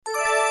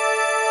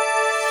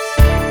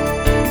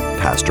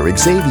Pastor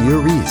Xavier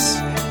Reese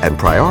and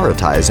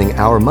prioritizing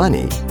our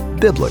money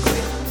biblically.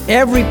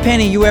 Every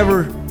penny you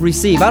ever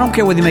receive, I don't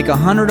care whether you make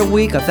 100 a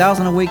week,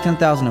 1,000 a week,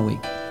 10,000 a week,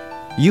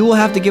 you will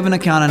have to give an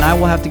account, and I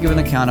will have to give an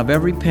account of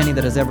every penny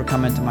that has ever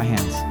come into my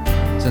hands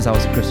since I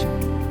was a Christian.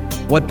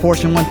 What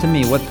portion went to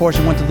me? What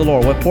portion went to the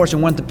Lord? What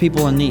portion went to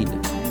people in need?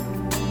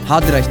 How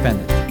did I spend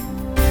it?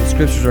 The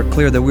scriptures are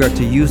clear that we are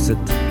to use it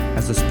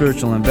as a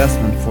spiritual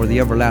investment for the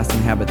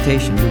everlasting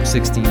habitation. Luke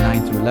 16,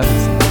 9 through 11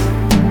 says.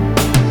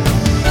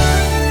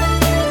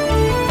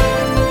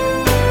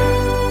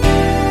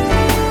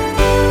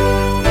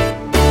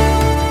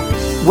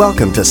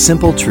 Welcome to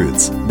Simple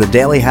Truths, the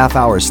daily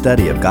half-hour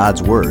study of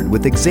God's Word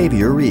with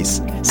Xavier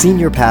Reese,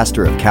 Senior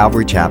Pastor of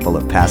Calvary Chapel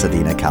of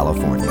Pasadena,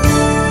 California.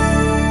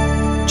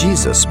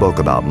 Jesus spoke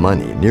about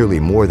money nearly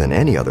more than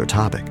any other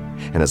topic,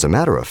 and as a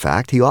matter of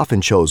fact, he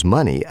often chose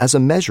money as a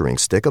measuring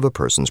stick of a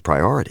person's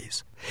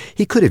priorities.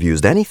 He could have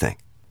used anything: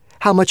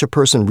 how much a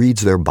person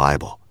reads their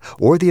Bible,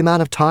 or the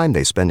amount of time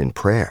they spend in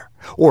prayer,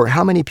 or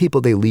how many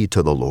people they lead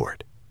to the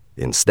Lord.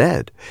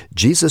 Instead,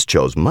 Jesus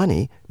chose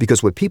money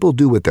because what people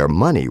do with their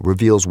money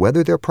reveals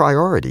whether their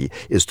priority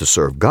is to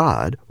serve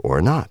God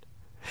or not.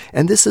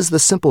 And this is the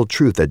simple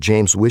truth that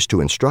James wished to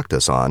instruct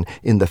us on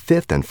in the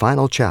 5th and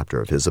final chapter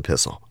of his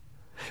epistle.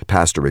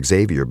 Pastor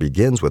Xavier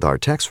begins with our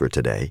text for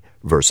today,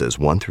 verses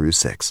 1 through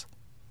 6.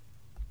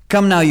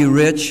 Come now, you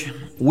rich,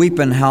 weep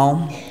and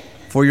howl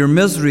for your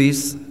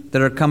miseries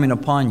that are coming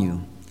upon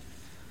you.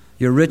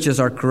 Your riches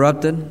are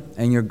corrupted,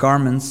 and your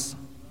garments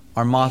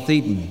are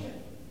moth-eaten.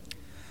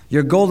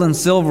 Your gold and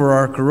silver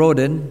are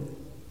corroded,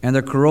 and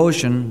their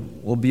corrosion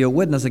will be a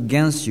witness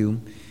against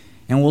you,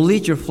 and will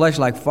eat your flesh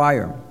like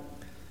fire.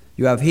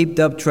 You have heaped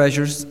up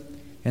treasures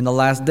in the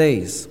last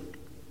days.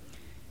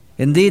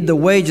 Indeed, the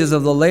wages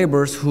of the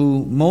laborers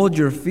who mowed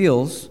your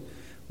fields,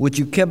 which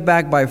you kept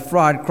back by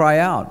fraud, cry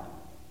out,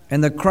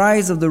 and the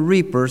cries of the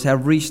reapers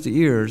have reached the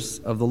ears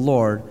of the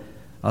Lord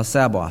of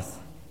Sabaoth.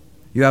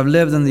 You have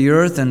lived in the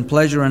earth in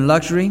pleasure and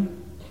luxury.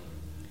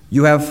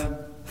 You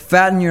have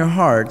fattened your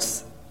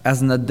hearts as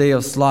in the day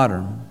of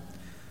slaughter.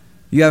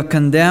 You have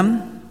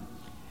condemned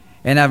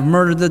and have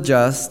murdered the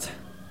just.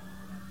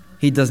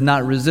 He does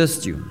not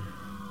resist you.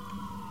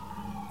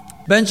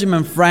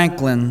 Benjamin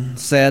Franklin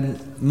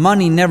said,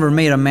 "Money never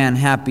made a man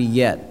happy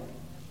yet,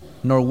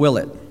 nor will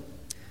it.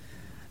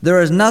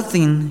 There is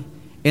nothing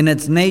in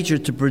its nature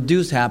to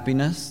produce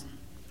happiness.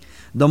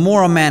 The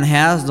more a man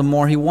has, the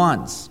more he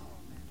wants.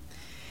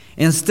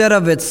 Instead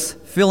of its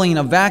filling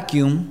a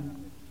vacuum,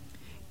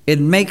 it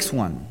makes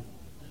one.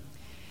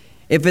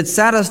 If it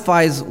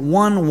satisfies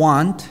one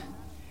want,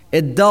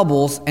 it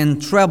doubles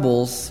and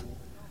trebles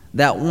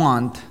that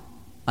want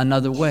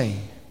another way."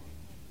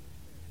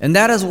 And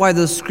that is why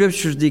the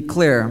scriptures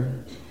declare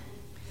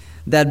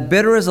that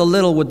better is a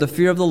little with the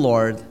fear of the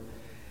Lord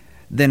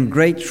than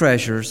great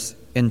treasures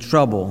in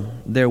trouble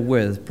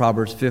therewith.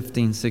 Proverbs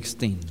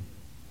 15:16.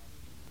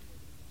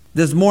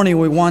 This morning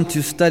we want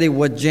to study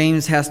what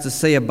James has to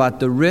say about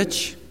the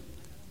rich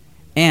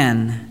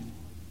and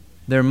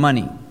their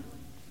money.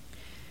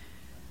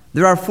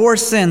 There are 4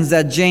 sins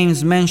that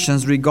James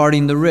mentions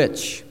regarding the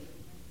rich.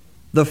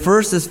 The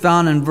first is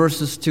found in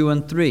verses 2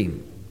 and 3,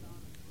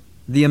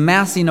 the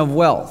amassing of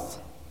wealth.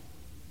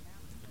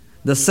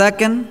 The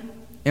second,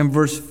 in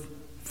verse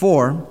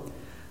 4,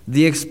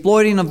 the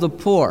exploiting of the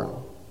poor.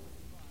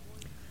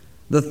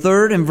 The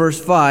third, in verse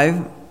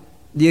 5,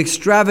 the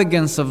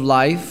extravagance of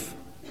life.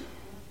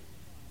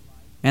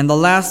 And the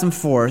last and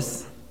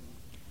fourth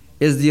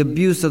is the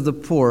abuse of the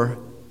poor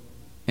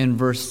in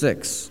verse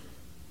 6.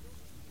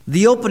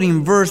 The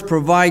opening verse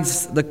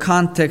provides the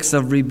context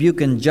of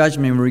rebuke and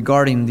judgment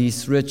regarding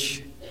these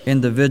rich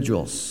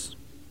individuals.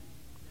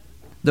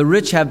 The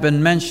rich have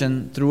been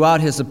mentioned throughout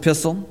his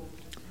epistle.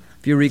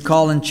 If you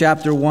recall in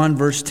chapter 1,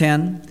 verse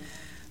 10,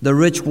 the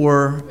rich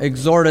were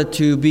exhorted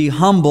to be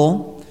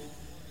humble,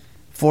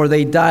 for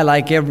they die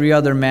like every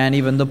other man,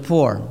 even the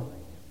poor.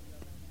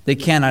 They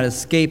cannot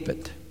escape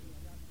it.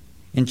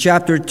 In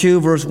chapter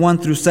 2, verse 1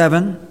 through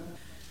 7,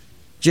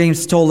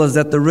 James told us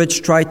that the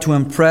rich try to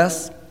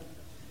impress,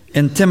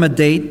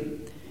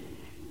 intimidate,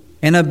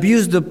 and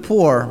abuse the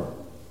poor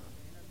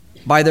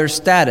by their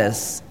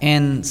status,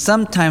 and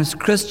sometimes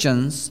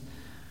Christians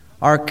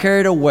are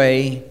carried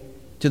away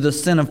to the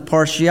sin of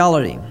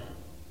partiality.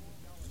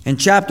 In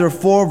chapter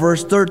 4,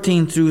 verse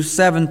 13 through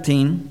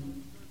 17,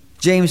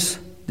 James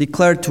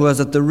declared to us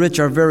that the rich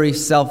are very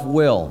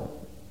self-willed.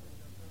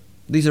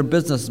 These are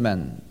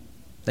businessmen.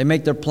 They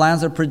make their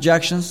plans, their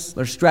projections,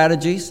 their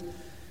strategies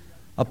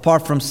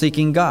apart from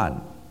seeking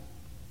God.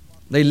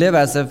 They live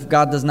as if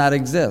God does not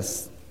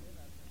exist.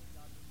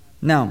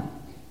 Now,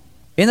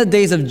 in the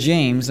days of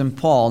James and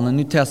Paul in the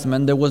New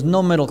Testament, there was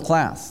no middle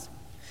class.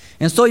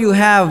 And so you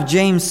have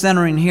James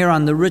centering here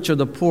on the rich or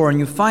the poor, and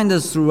you find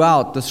this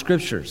throughout the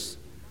scriptures.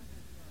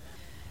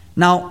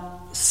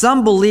 Now,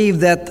 some believe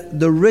that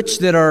the rich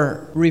that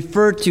are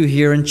referred to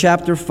here in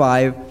chapter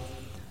 5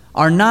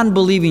 are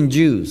non-believing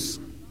Jews.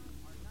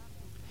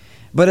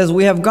 But as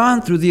we have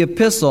gone through the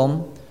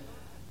epistle,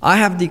 I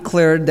have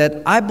declared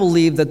that I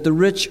believe that the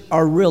rich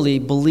are really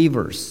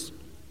believers.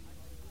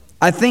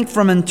 I think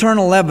from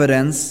internal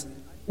evidence,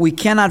 we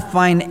cannot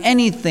find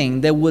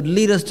anything that would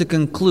lead us to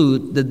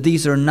conclude that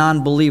these are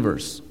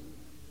non-believers.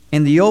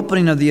 In the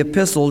opening of the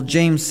epistle,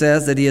 James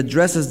says that he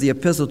addresses the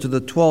epistle to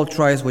the 12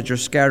 tribes which are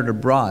scattered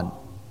abroad.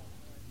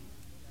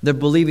 They're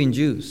believing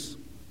Jews.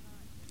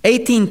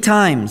 18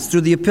 times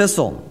through the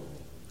epistle,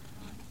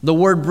 the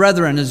word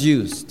brethren is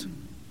used.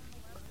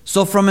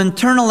 So from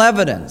internal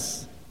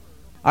evidence,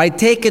 I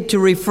take it to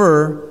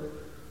refer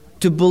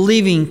to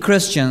believing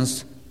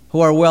Christians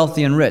who are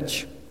wealthy and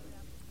rich.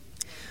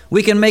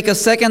 We can make a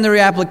secondary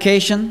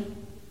application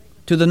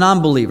to the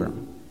non-believer,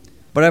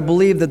 but I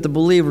believe that the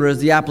believer is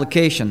the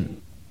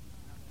application.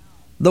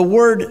 The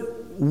word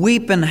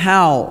weep and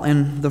howl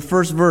in the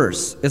first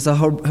verse is a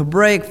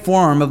Hebraic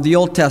form of the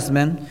Old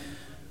Testament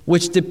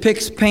which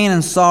depicts pain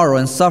and sorrow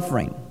and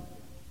suffering.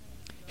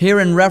 Here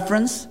in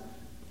reference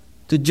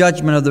to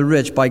judgment of the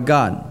rich by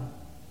God.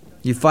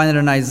 You find it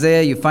in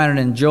Isaiah, you find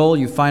it in Joel,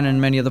 you find it in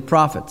many of the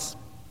prophets.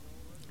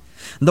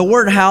 The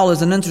word howl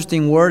is an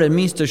interesting word. It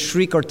means to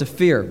shriek or to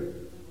fear.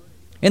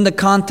 In the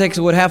context,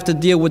 it would have to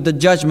deal with the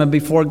judgment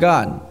before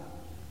God.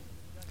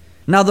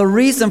 Now, the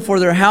reason for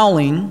their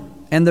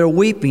howling and their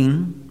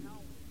weeping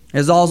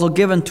is also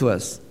given to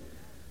us.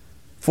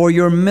 For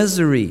your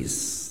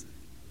miseries.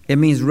 It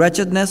means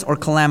wretchedness or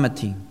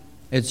calamity.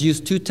 It's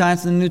used 2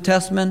 times in the New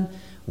Testament.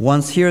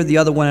 Once here, the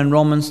other one in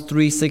Romans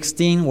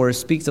 3:16, where it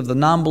speaks of the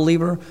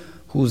non-believer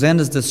whose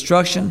end is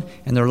destruction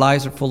and their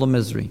lives are full of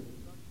misery.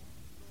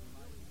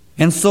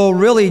 And so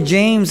really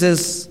James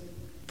is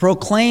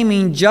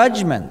proclaiming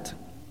judgment,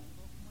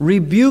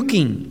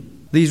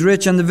 rebuking these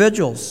rich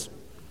individuals.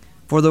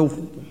 For the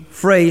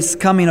phrase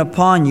coming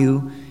upon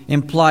you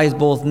implies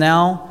both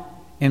now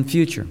and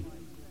future.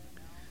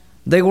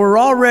 They were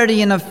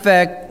already in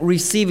effect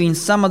receiving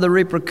some of the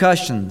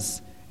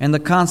repercussions and the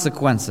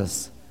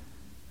consequences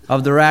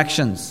of their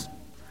actions.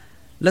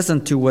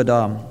 Listen to what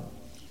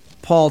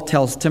Paul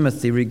tells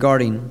Timothy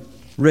regarding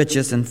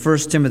riches in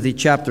 1 Timothy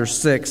chapter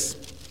 6.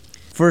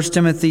 1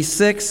 Timothy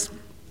 6,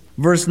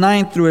 verse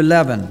 9 through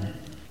 11.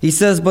 He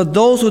says, "But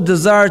those who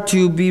desire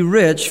to be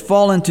rich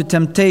fall into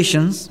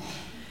temptations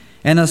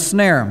and a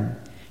snare,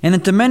 and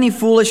into many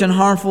foolish and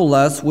harmful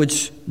lusts,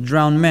 which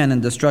drown men in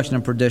destruction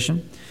and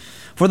perdition.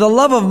 For the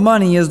love of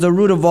money is the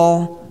root of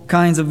all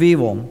kinds of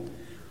evil,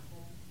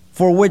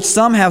 for which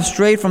some have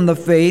strayed from the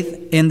faith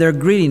in their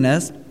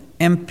greediness,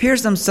 and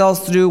pierced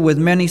themselves through with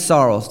many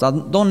sorrows." Now,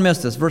 don't miss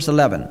this, verse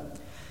 11.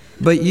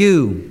 "But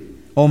you,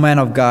 O man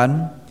of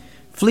God,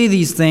 flee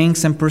these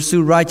things and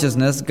pursue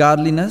righteousness,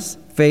 godliness,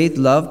 faith,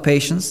 love,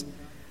 patience,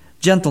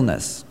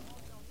 gentleness."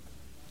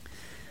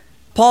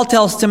 Paul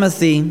tells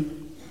Timothy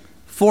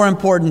 4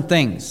 important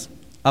things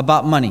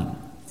about money.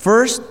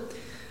 First,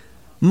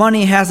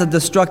 money has a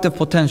destructive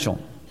potential.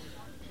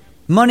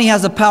 Money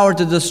has the power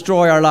to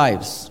destroy our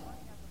lives.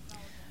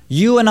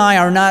 You and I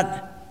are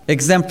not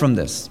exempt from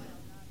this.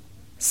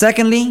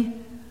 Secondly,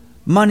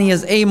 money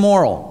is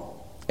amoral.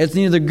 It's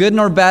neither good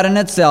nor bad in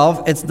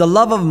itself. It's the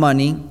love of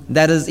money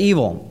that is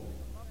evil.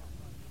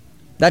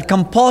 That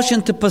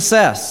compulsion to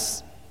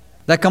possess,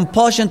 that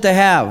compulsion to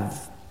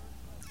have.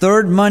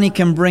 Third, money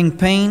can bring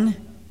pain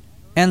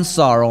and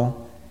sorrow,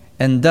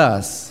 and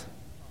does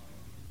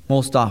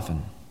most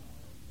often.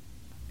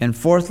 And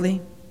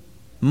fourthly,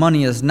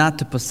 money is not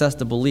to possess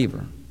the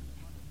believer,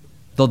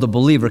 though the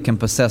believer can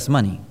possess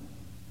money.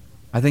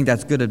 I think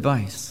that's good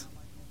advice.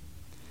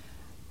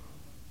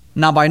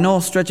 Now, by no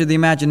stretch of the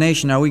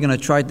imagination are we going to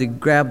try to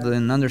grab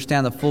and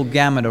understand the full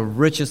gamut of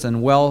riches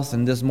and wealth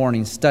in this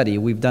morning's study.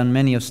 We've done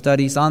many of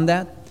studies on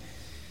that.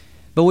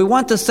 But we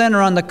want to center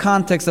on the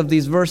context of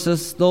these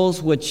verses,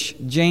 those which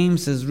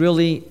James is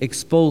really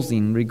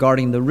exposing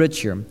regarding the rich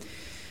here.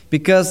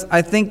 Because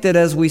I think that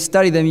as we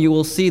study them, you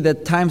will see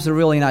that times are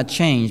really not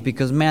changed,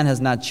 because man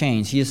has not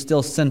changed. He is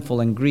still sinful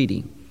and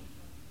greedy.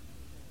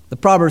 The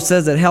proverb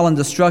says that hell and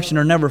destruction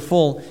are never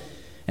full,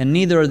 and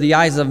neither are the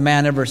eyes of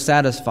man ever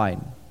satisfied.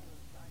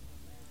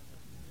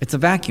 It's a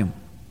vacuum.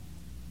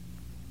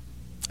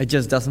 It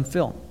just doesn't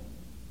fill.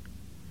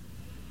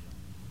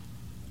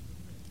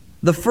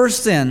 The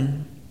first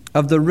sin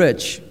of the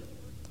rich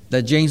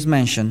that James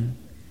mentioned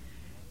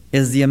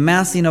is the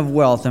amassing of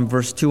wealth in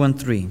verse 2 and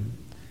 3.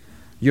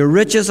 Your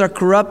riches are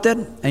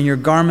corrupted, and your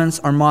garments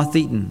are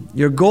moth-eaten.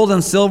 Your gold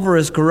and silver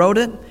is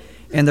corroded,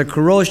 and their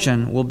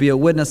corrosion will be a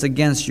witness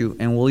against you,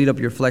 and will eat up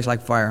your flesh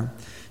like fire.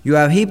 You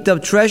have heaped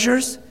up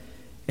treasures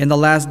in the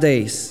last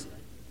days.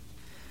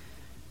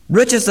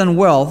 Riches and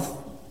wealth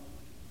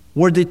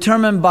were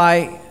determined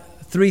by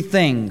 3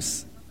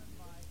 things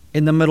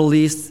in the Middle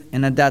East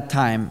and at that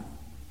time.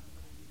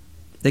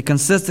 They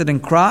consisted in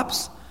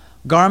crops,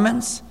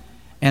 garments,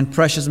 and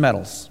precious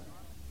metals.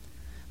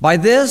 By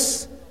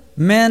this,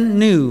 men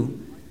knew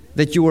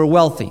that you were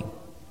wealthy.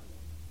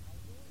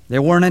 They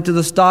weren't into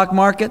the stock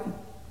market.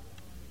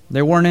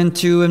 They weren't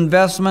into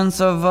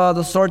investments of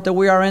the sort that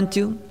we are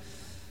into.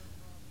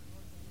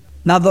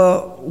 Now,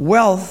 the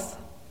wealth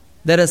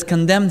that is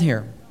condemned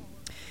here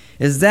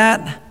is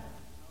that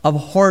of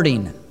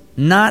hoarding,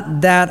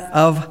 not that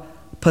of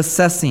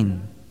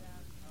possessing.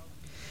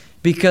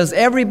 Because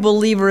every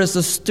believer is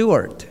a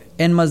steward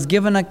and must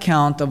give an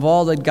account of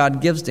all that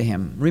God gives to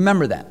him.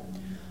 Remember that.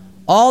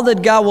 All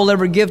that God will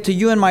ever give to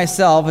you and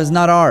myself is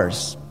not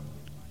ours.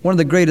 One of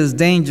the greatest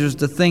dangers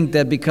to think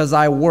that because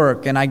I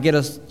work and I get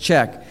a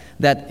check,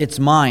 that it's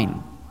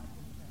mine.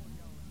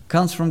 It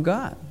comes from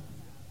God.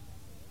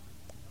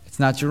 It's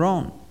not your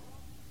own.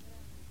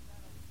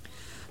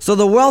 So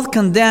the wealth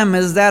condemned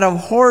is that of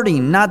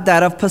hoarding, not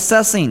that of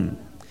possessing.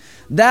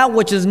 That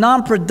which is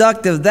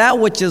non-productive, that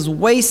which is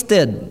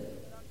wasted.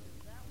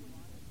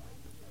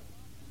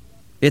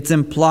 It's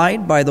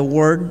implied by the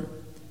word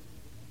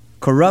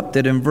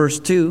corrupted in verse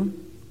 2.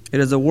 It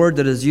is a word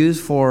that is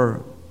used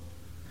for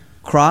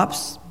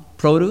crops,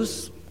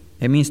 produce.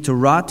 It means to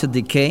rot, to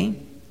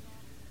decay.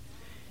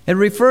 It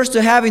refers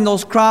to having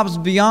those crops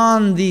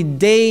beyond the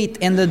date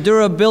and the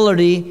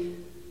durability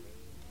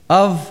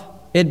of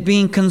it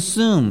being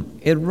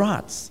consumed. It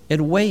rots.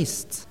 It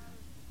wastes.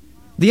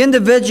 The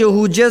individual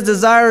who just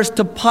desires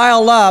to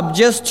pile up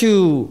just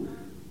to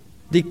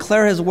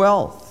declare his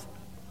wealth.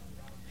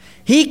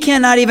 He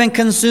cannot even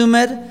consume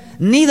it,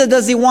 neither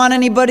does he want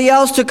anybody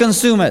else to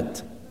consume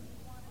it.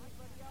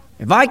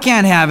 If I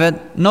can't have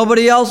it,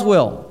 nobody else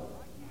will.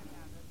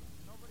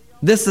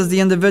 This is the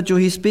individual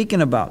he's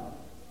speaking about.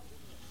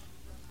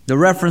 The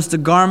reference to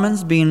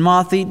garments being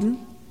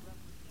moth-eaten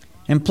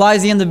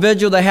implies the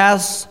individual that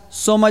has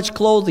so much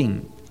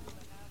clothing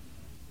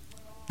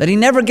that he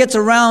never gets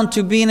around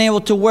to being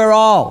able to wear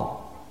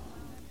all.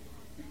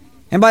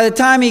 And by the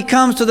time he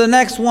comes to the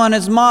next one,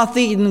 it's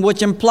moth-eaten,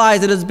 which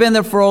implies that it's been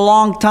there for a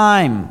long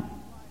time.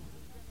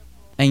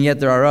 And yet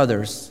there are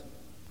others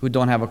who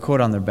don't have a coat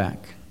on their back.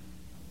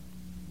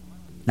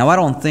 Now, I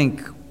don't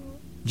think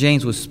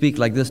James would speak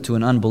like this to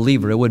an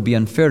unbeliever. It would be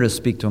unfair to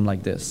speak to him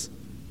like this,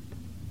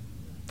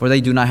 for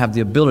they do not have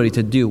the ability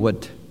to do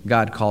what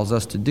God calls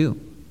us to do.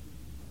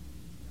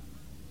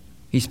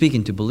 He's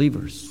speaking to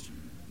believers.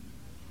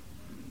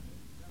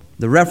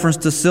 The reference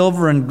to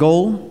silver and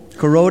gold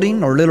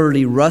corroding or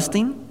literally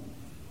rusting.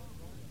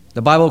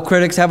 The Bible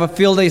critics have a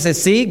field day. They say,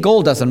 see,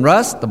 gold doesn't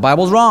rust. The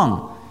Bible's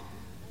wrong.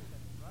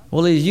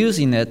 Well, he's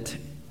using it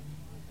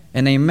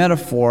in a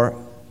metaphor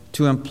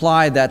to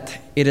imply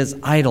that it is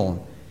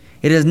idle.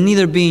 It is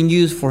neither being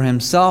used for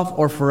himself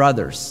or for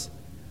others.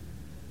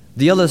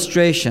 The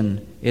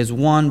illustration is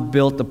one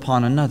built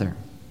upon another.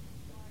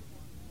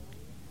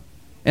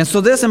 And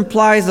so this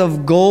implies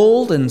of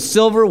gold and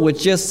silver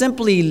which just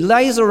simply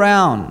lays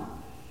around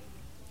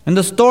in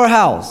the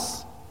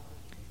storehouse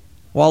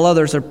while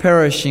others are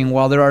perishing,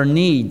 while there are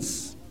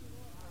needs.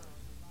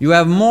 You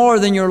have more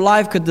than your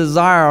life could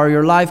desire or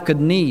your life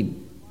could need.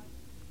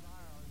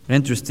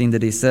 Interesting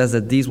that he says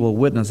that these will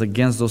witness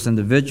against those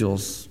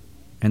individuals,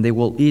 and they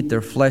will eat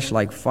their flesh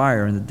like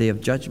fire in the day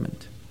of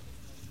judgment.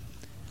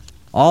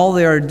 All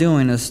they are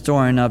doing is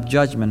storing up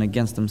judgment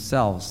against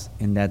themselves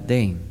in that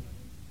day.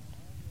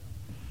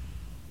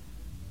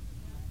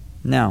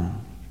 Now,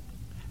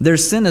 their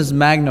sin is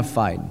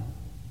magnified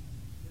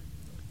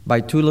by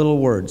two little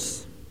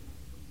words.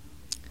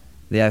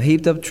 They have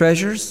heaped up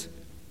treasures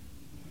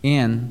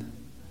in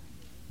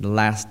the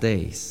last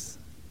days.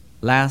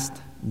 Last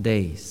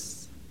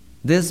days.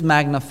 This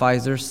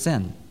magnifies their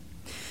sin.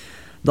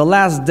 The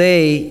last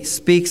day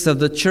speaks of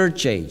the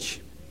church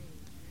age,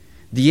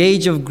 the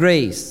age of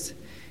grace,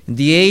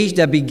 the age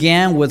that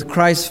began with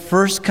Christ's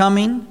first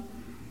coming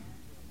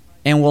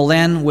and will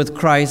end with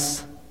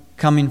Christ's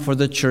coming for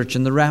the church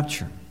in the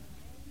rapture.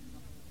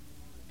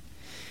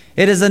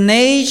 It is an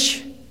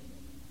age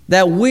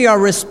that we are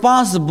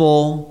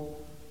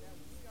responsible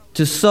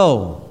to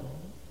sow,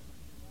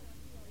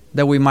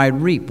 that we might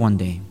reap one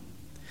day.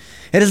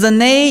 It is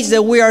an age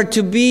that we are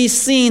to be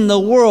seeing the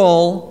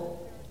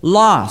world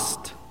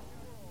lost.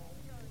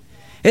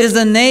 It is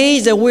an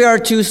age that we are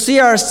to see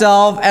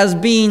ourselves as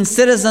being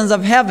citizens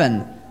of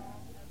heaven,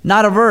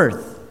 not of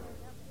earth.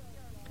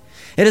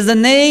 It is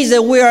an age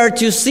that we are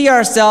to see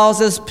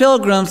ourselves as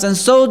pilgrims and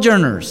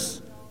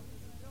sojourners,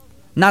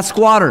 not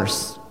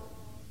squatters.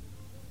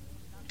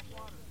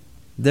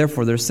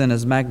 Therefore, their sin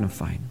is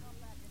magnified.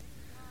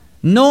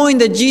 Knowing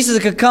that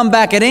Jesus could come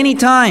back at any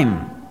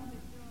time,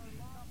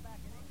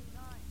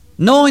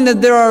 knowing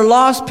that there are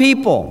lost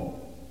people,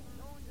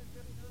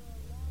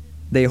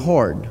 they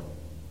hoard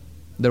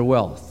their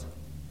wealth.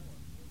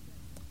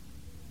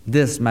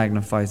 This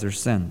magnifies their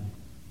sin.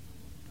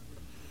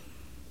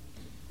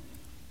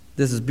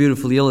 This is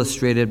beautifully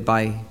illustrated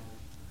by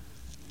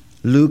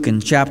Luke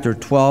in chapter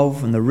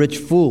 12 and the rich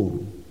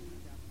fool.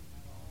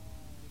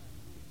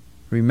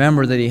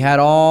 Remember that he had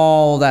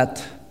all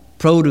that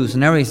produce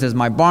and everything. He says,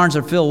 my barns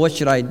are filled, what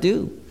should I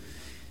do?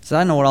 He said,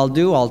 I know what I'll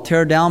do. I'll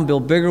tear down,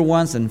 build bigger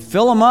ones, and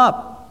fill them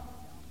up.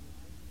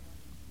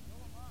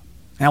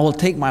 And I will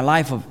take my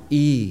life of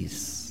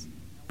ease.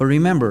 But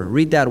remember,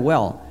 read that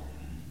well.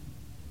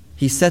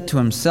 He said to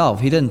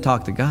himself, he didn't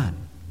talk to God.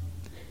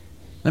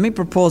 Let me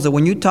propose that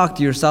when you talk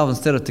to yourself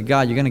instead of to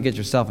God, you're going to get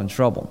yourself in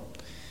trouble.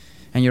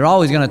 And you're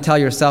always going to tell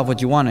yourself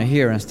what you want to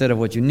hear instead of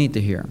what you need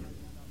to hear.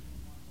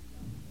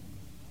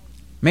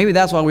 Maybe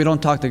that's why we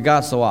don't talk to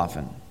God so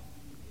often.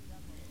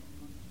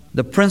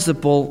 The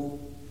principle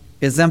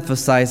is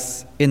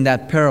emphasized in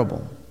that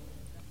parable.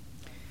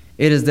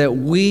 It is that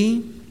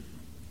we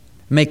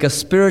make a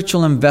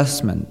spiritual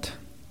investment,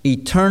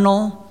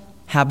 eternal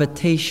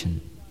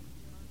habitation.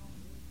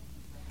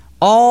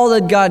 All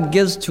that God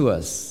gives to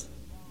us,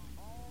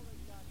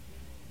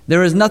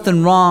 there is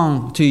nothing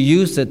wrong to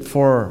use it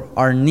for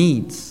our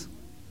needs.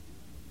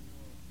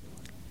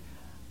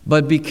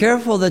 But be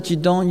careful that you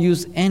don't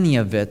use any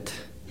of it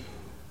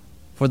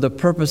for the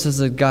purposes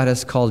that God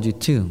has called you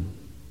to.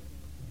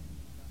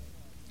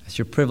 It's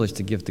your privilege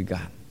to give to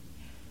God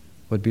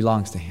what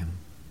belongs to Him.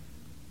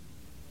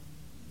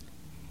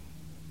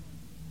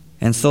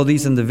 And so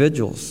these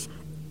individuals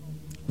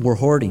were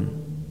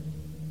hoarding.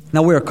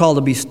 Now we are called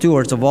to be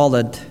stewards of all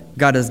that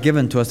God has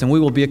given to us, and we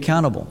will be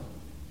accountable.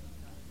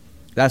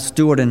 That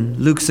steward in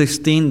Luke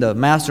 16, the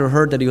master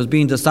heard that he was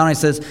being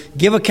dishonest. He says,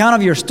 give account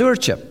of your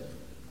stewardship.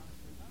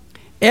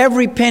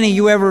 Every penny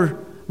you ever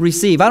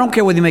receive, I don't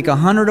care whether you make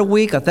 100 a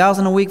week,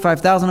 1,000 a week,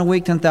 5,000 a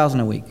week, 10,000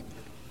 a week.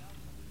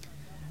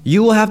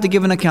 You will have to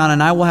give an account,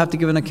 and I will have to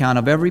give an account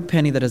of every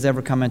penny that has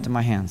ever come into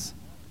my hands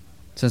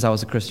since I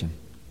was a Christian.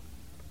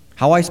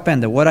 How I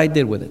spend it, what I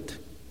did with it.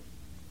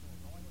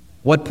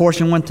 What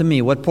portion went to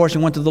me, what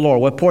portion went to the Lord,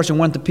 what portion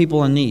went to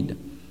people in need.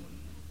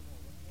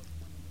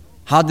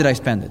 How did I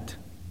spend it?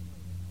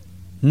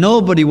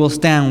 Nobody will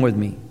stand with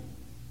me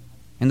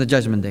in the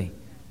judgment day.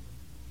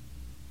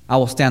 I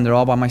will stand there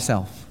all by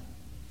myself.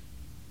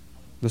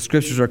 The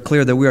scriptures are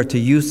clear that we are to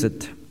use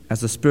it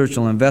as a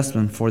spiritual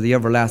investment for the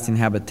everlasting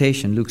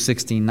habitation. Luke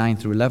 16, 9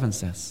 through 11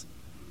 says.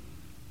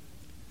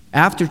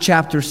 After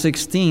chapter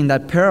 16,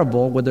 that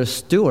parable with the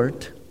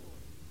steward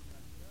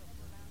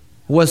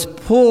was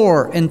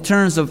poor in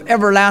terms of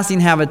everlasting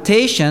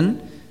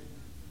habitation.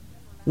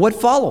 What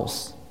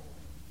follows?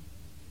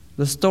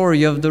 The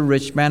story of the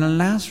rich man and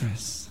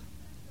Lazarus.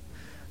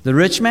 The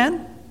rich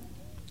man,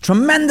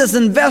 tremendous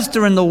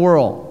investor in the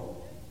world.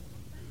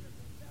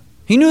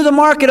 He knew the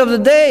market of the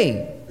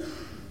day.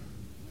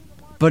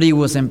 But he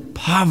was in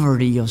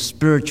poverty of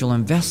spiritual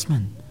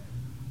investment.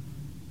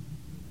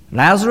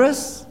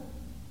 Lazarus,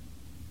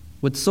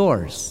 with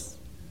sores.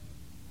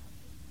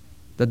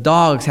 The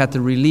dogs had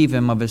to relieve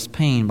him of his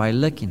pain by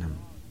licking him.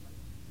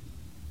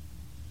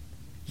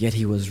 Yet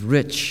he was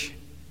rich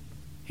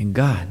in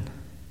God.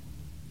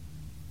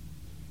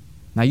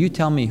 Now you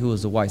tell me who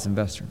is the wise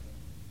investor.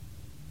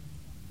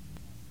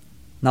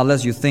 Now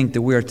lest you think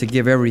that we are to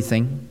give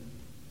everything,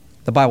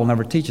 the Bible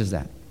never teaches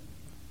that.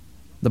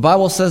 The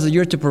Bible says that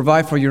you're to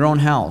provide for your own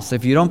house.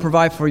 If you don't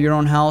provide for your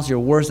own house, you're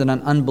worse than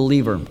an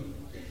unbeliever.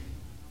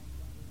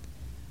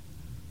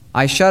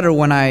 I shudder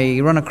when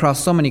I run across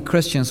so many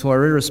Christians who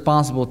are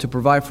irresponsible to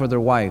provide for their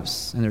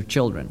wives and their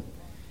children.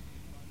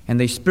 And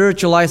they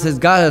spiritualize as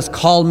God has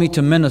called me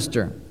to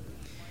minister.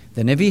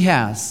 Then if He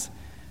has,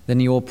 then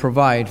He will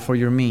provide for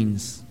your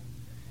means.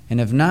 And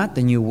if not,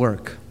 then you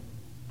work.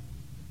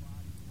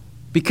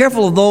 Be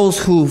careful of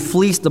those who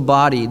fleece the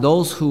body,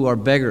 those who are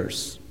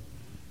beggars,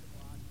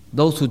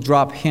 those who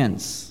drop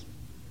hints.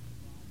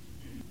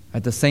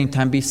 At the same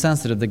time, be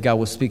sensitive that God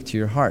will speak to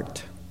your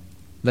heart,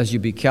 lest you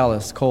be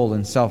callous, cold,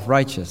 and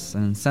self-righteous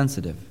and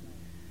insensitive,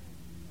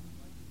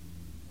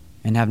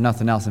 and have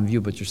nothing else in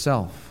view but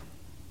yourself.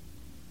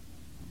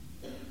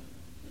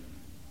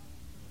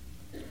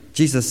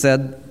 Jesus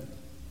said,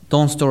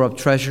 don't store up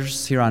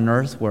treasures here on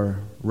earth where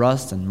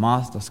rust and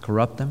moth does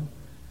corrupt them,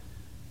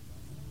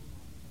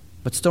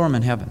 but store them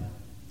in heaven.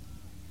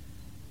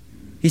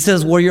 He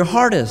says, where your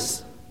heart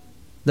is,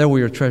 there will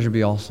your treasure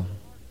be also.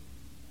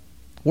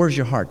 Where's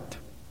your heart?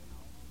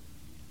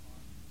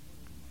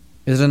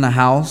 Is it in a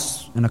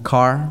house, in a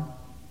car,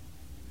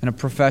 in a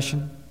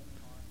profession,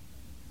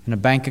 in a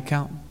bank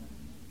account,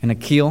 in a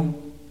keel,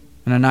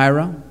 in an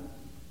IRA,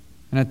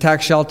 in a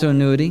tax shelter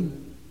annuity?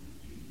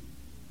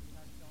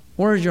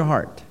 Where is your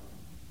heart?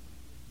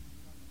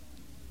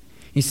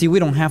 You see, we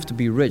don't have to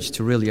be rich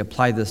to really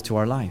apply this to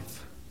our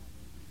life.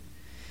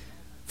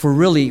 For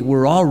really,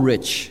 we're all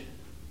rich.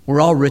 We're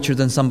all richer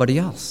than somebody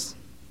else.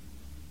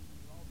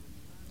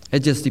 It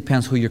just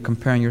depends who you're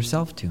comparing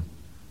yourself to.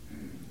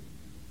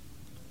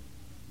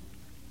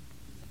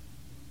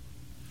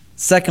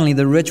 Secondly,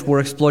 the rich were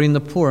exploiting the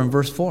poor in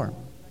verse 4.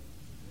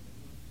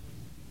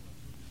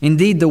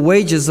 Indeed, the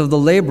wages of the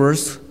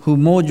laborers who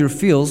mowed your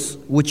fields,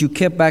 which you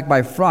kept back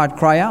by fraud,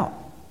 cry out.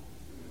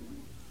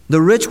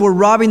 The rich were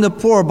robbing the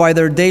poor by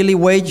their daily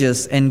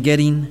wages and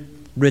getting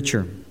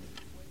richer.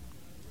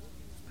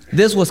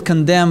 This was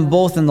condemned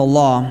both in the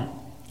law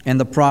and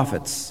the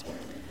prophets.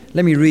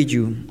 Let me read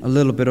you a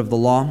little bit of the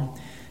law.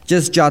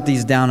 Just jot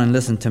these down and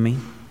listen to me.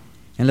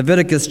 In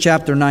Leviticus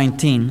chapter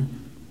 19,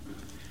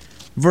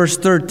 verse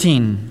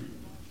 13,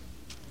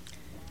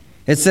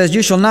 it says,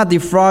 you shall not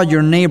defraud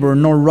your neighbor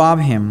nor rob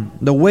him.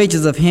 The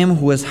wages of him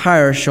who is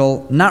hired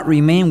shall not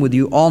remain with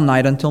you all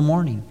night until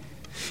morning.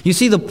 You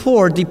see, the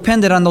poor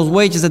depended on those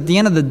wages at the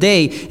end of the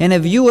day. And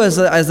if you as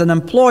an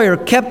employer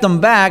kept them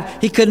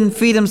back, he couldn't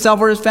feed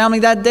himself or his family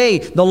that day.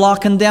 The law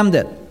condemned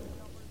it.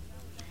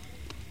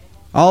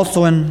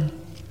 Also in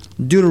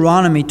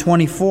Deuteronomy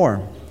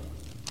 24,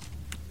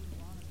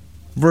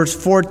 verse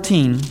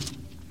 14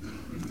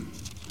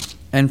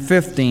 and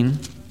 15.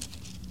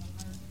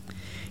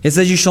 It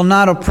says, "You shall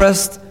not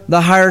oppress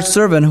the hired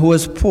servant who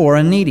is poor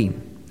and needy,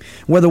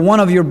 whether one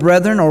of your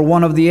brethren or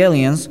one of the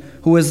aliens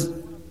who is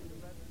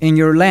in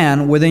your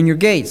land within your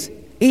gates.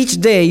 Each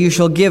day you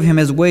shall give him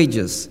his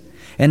wages,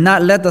 and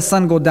not let the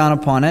sun go down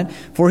upon it,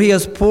 for he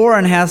is poor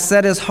and has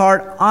set his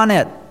heart on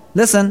it.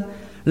 Listen,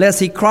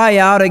 lest he cry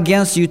out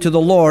against you to the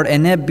Lord,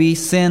 and it be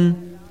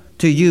sin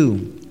to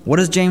you." What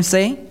does James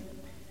say?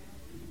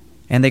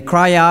 "And they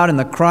cry out, and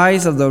the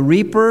cries of the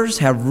reapers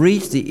have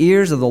reached the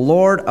ears of the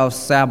Lord of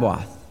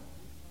Sabaoth."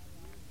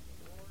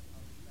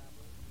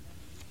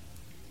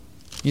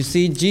 You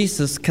see,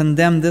 Jesus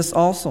condemned this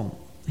also.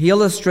 He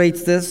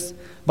illustrates this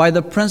by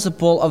the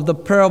principle of the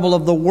parable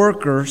of the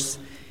workers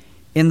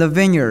in the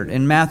vineyard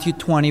in Matthew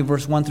 20,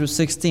 verse 1 through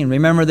 16.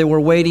 Remember, they were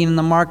waiting in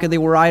the market, they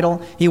were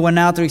idle. He went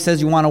out there, he says,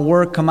 "You want to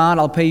work, come out,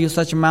 I'll pay you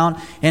such amount."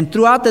 And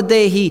throughout the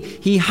day,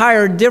 he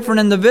hired different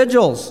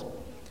individuals.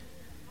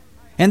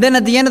 And then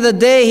at the end of the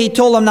day, he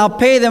told them, "Now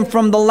pay them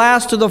from the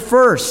last to the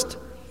first."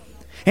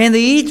 And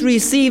they each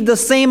received the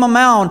same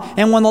amount.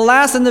 And when the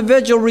last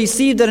individual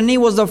received it and he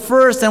was the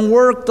first and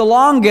worked the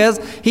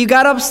longest, he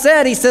got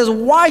upset. He says,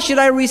 "Why should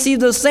I receive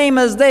the same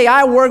as they?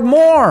 I work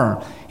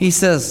more." He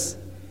says,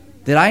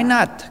 "Did I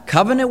not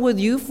covenant with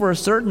you for a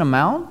certain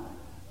amount?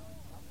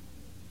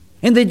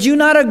 And did you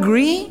not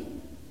agree?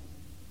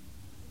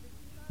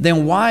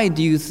 Then why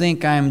do you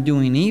think I am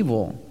doing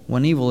evil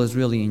when evil is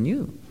really in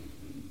you?"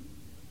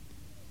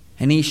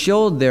 And he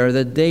showed there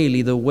that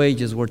daily the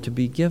wages were to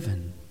be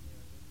given.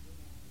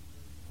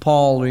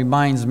 Paul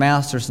reminds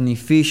masters in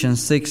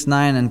Ephesians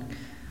 6:9 and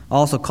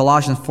also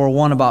Colossians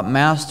 4:1 about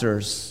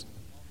masters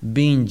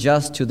being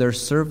just to their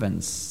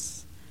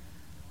servants,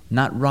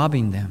 not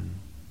robbing them.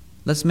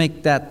 Let's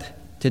make that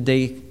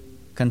today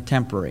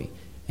contemporary.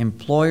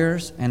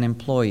 Employers and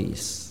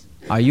employees.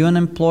 Are you an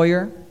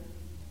employer?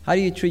 How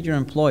do you treat your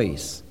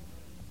employees?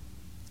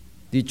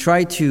 Do you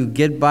try to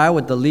get by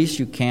with the least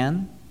you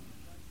can?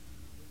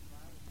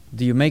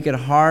 Do you make it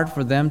hard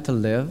for them to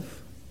live?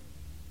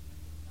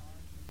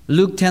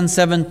 Luke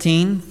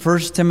 10:17,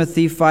 1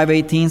 Timothy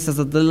 5:18 says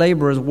that the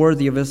laborer is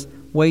worthy of his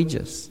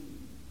wages.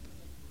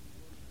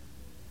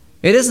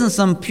 It isn't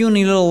some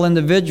puny little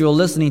individual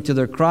listening to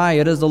their cry.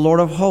 It is the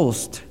Lord of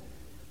hosts,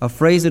 a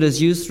phrase that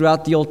is used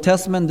throughout the Old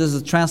Testament. This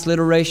is a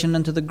transliteration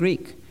into the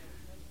Greek.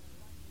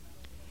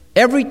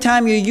 Every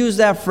time you use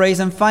that phrase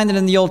and find it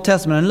in the Old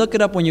Testament, and look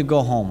it up when you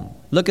go home.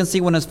 Look and see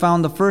when it's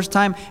found the first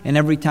time and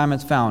every time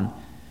it's found.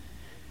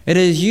 It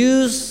is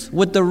used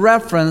with the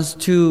reference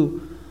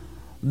to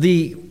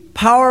the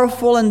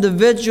powerful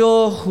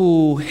individual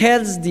who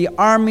heads the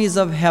armies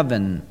of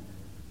heaven,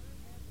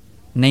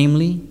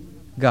 namely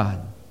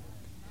God.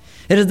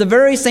 It is the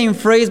very same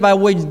phrase by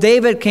which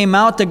David came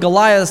out to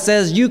Goliath,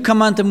 says, "You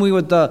come unto me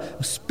with a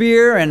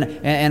spear and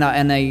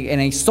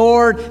a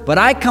sword, but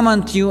I come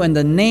unto you in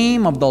the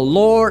name of the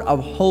Lord of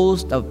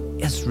hosts of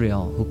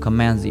Israel, who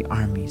commands the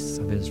armies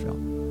of Israel."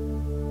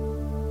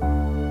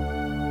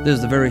 This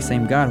is the very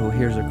same God who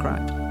hears her cry.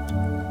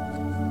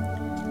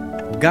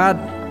 God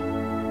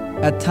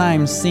at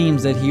times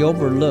seems that he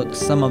overlooks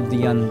some of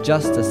the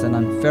injustice and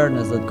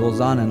unfairness that goes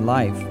on in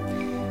life.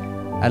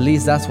 At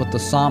least that's what the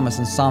psalmist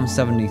in Psalm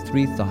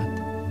 73 thought.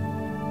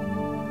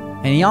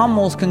 And he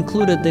almost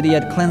concluded that he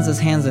had cleansed his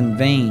hands in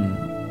vain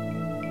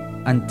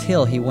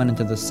until he went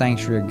into the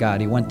sanctuary of God.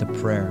 He went to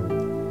prayer.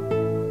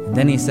 And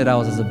then he said, "I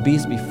was as a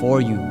beast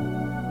before you.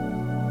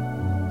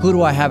 Who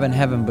do I have in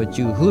heaven but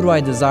you? Who do I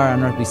desire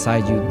on earth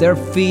beside you? Their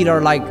feet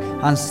are like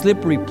on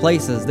slippery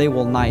places. They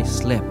will nigh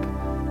slip,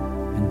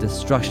 and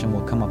destruction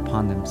will come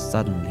upon them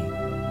suddenly."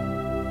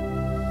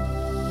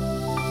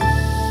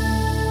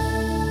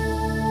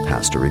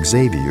 Pastor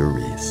Xavier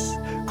Reese,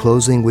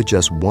 closing with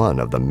just one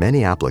of the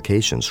many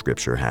applications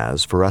Scripture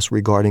has for us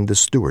regarding the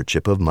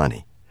stewardship of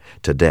money,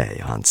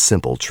 today on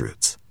Simple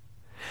Truths.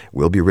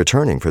 We'll be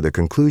returning for the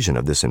conclusion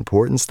of this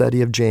important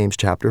study of James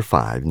chapter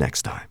 5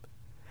 next time.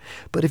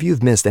 But if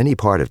you've missed any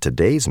part of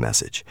today's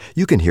message,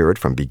 you can hear it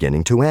from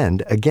beginning to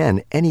end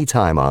again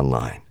anytime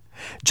online.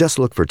 Just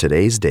look for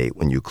today's date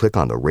when you click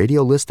on the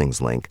radio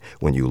listings link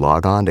when you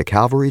log on to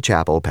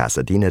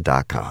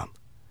CalvaryChapelPasadena.com.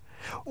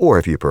 Or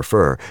if you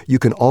prefer, you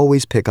can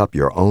always pick up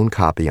your own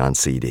copy on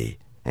CD.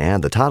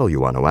 And the title you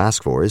want to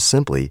ask for is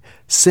simply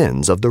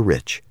Sins of the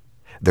Rich.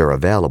 They're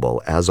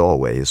available, as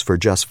always, for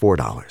just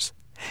 $4.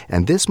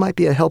 And this might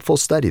be a helpful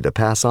study to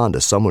pass on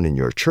to someone in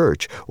your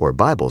church or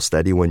Bible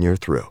study when you're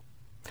through.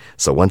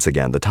 So once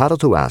again, the title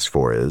to ask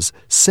for is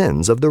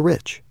Sins of the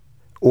Rich,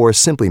 or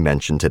simply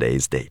mention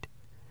today's date.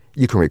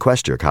 You can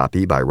request your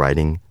copy by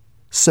writing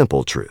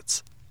Simple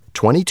Truths,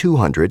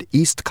 2200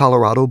 East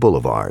Colorado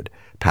Boulevard,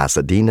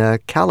 Pasadena,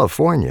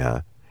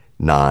 California,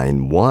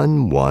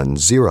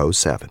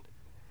 91107.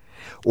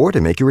 Or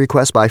to make your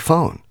request by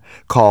phone,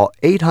 call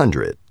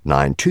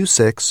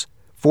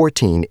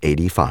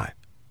 800-926-1485.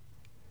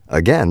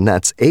 Again,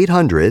 that's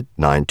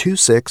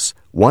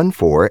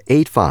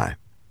 800-926-1485.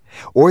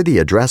 Or the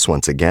address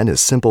once again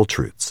is Simple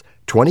Truths,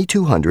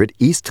 2200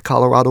 East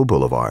Colorado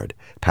Boulevard,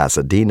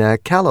 Pasadena,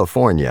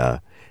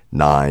 California,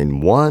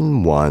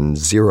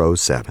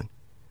 91107.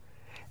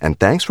 And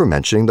thanks for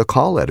mentioning the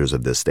call letters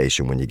of this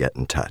station when you get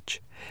in touch.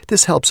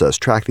 This helps us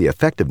track the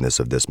effectiveness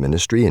of this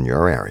ministry in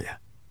your area.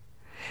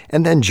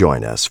 And then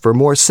join us for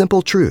more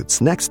Simple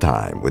Truths next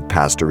time with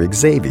Pastor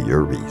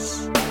Xavier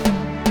Reese.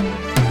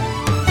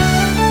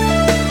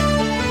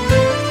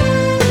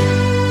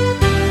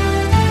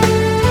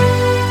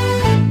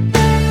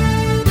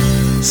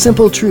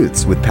 Simple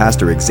Truths with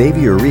Pastor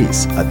Xavier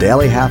Reese, a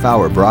daily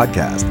half-hour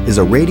broadcast, is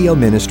a radio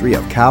ministry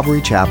of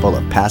Calvary Chapel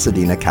of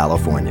Pasadena,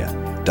 California.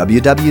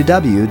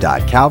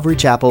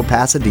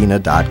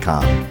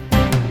 www.calvarychapelpasadena.com.